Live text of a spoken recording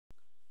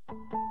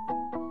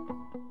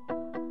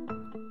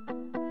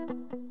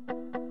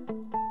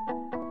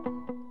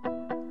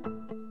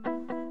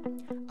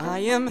I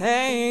am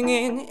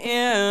hanging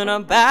in a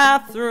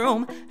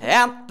bathroom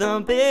at the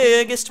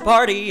biggest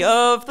party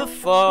of the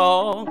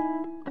fall.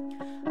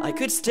 I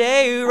could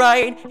stay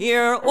right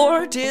here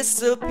or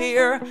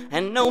disappear,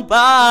 and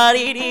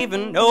nobody'd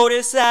even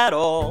notice at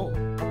all.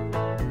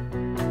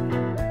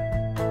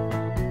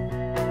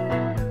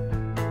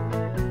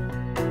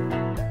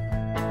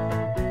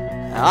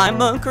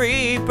 I'm a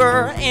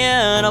creeper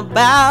in a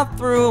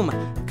bathroom,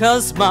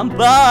 'cause my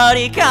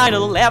buddy kinda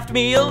left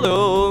me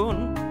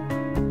alone.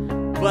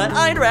 But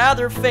I'd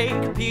rather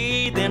fake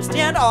pee than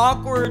stand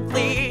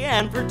awkwardly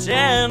and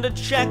pretend to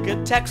check a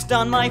text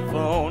on my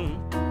phone.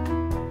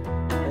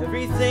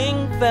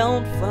 Everything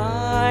felt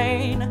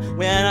fine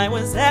when I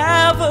was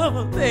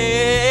ever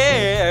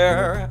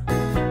there,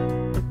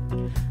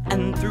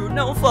 and through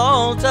no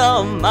fault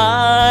of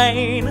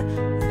mine,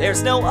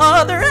 there's no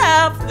other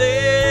half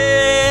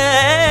there.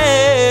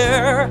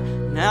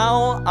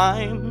 Now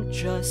I'm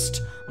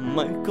just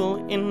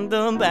Michael in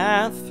the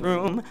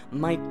bathroom,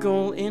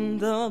 Michael in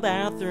the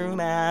bathroom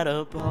at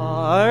a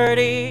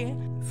party.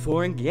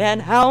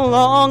 Forget how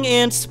long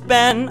it's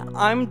been,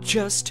 I'm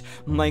just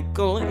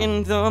Michael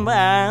in the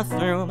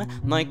bathroom,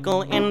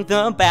 Michael in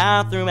the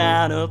bathroom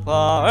at a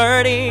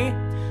party.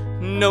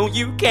 No,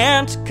 you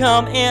can't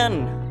come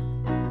in,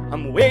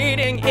 I'm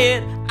waiting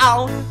it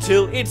out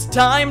till it's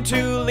time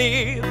to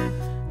leave,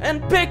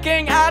 and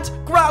picking at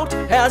grout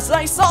as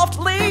I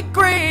softly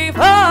grieve.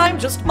 I'm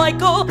just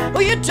Michael,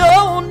 who you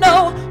don't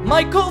know,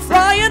 Michael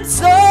flying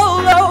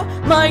solo,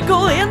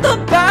 Michael in the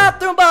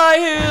bathroom by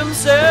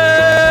himself.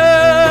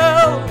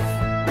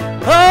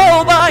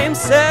 Oh, by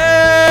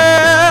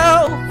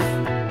himself.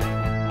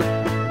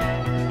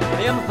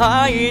 I am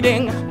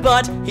hiding,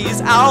 but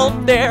he's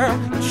out there,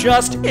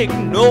 just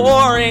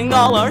ignoring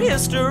all our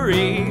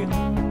history.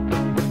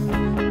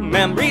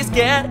 Memories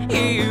get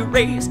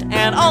erased,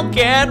 and I'll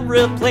get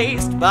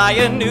replaced by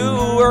a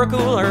newer,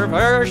 cooler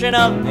version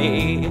of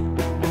me.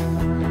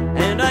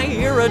 And I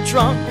hear a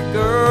drunk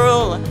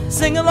girl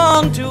sing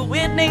along to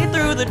Whitney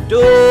through the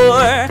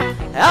door.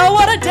 I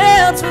wanna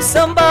dance with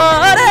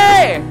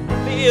somebody,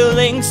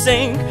 feeling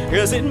sync,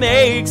 'cause it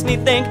makes me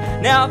think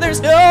now there's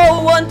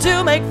no one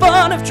to make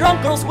fun of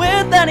drunk girls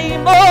with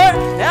anymore.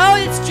 Now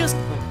it's just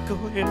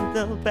Michael in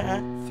the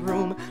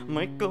bathroom,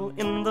 Michael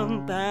in the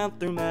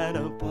bathroom at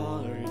a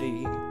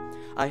party.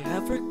 I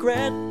have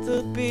regret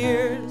the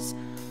beers,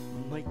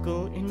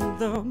 Michael in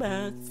the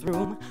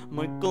bathroom,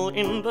 Michael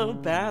in the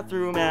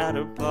bathroom at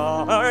a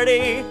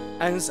party.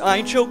 As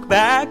I choke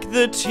back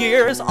the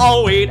tears,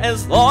 I'll wait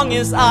as long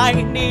as I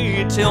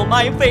need till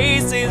my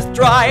face is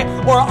dry,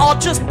 or I'll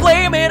just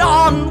blame it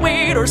on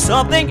weed or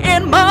something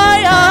in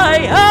my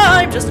eye.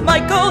 I'm just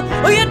Michael,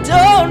 who you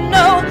don't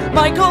know,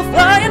 Michael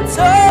flying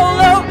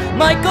solo,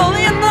 Michael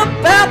in the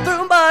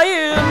bathroom by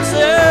himself.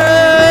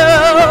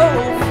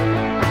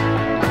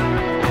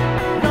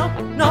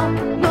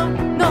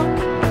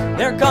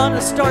 They're gonna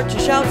start to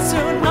shout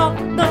soon. Knock,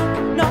 knock,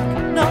 knock,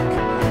 knock.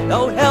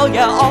 Oh hell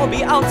yeah, I'll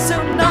be out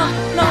soon. Knock,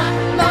 knock,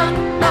 knock,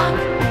 knock.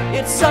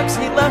 It sucks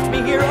he left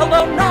me here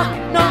alone. Knock,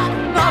 knock,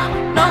 knock,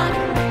 knock.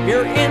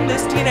 Here in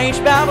this teenage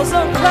battle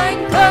zone.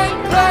 Clang, clang,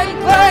 clang,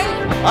 clang.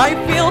 I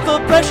feel the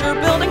pressure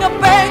building up.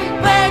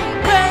 Bang, bang,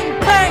 bang,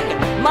 bang.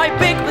 My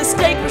big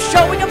mistake was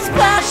showing up.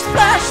 Splash,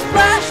 splash,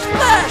 splash,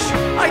 splash.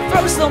 I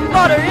throw some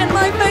water in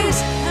my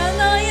face,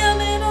 and I am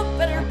in a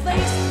better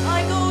place.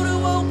 I go to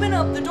open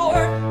up the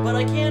door, but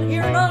I can't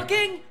hear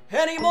knocking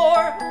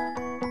anymore.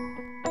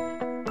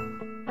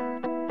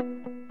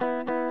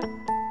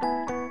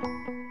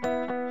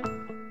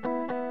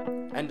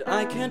 And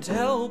I can't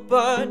help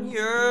but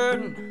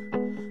yearn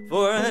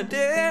for a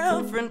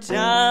different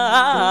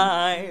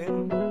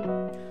time.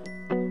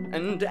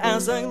 And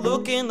as I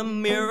look in the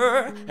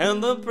mirror,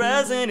 and the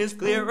present is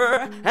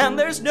clearer, and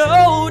there's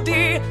no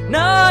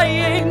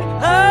denying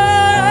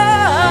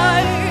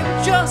I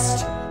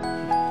just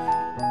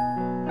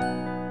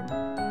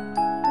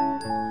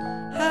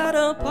at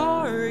a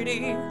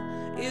party.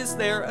 Is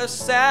there a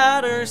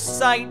sadder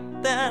sight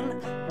than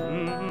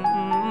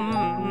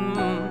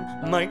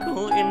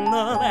Michael in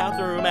the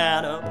bathroom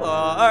at a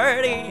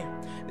party?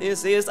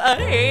 This is a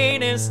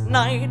heinous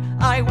night.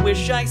 I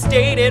wish I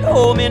stayed at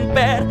home in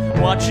bed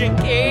watching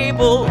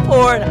cable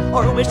porn,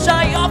 or wish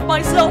I off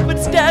myself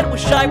instead.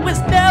 Wish I was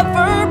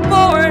never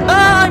born.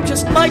 I'm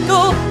just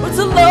Michael, who's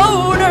a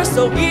loner,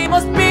 so he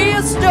must be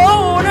a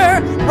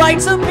stoner.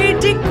 Rides a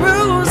meaty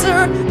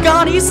cruiser,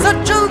 God, he's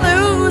such a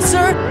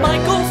loser.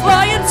 Michael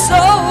flying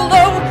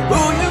solo,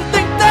 who you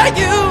think that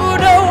you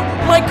know?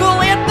 Michael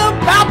in the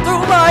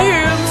bathroom by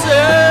himself.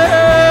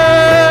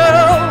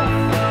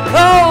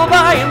 Oh,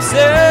 by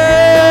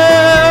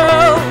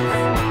himself.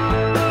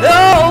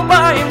 Oh,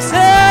 by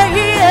himself.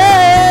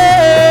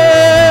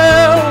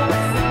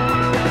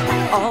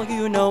 All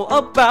you know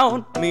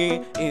about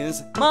me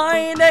is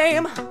my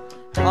name.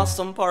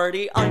 Awesome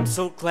party, I'm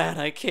so glad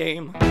I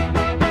came.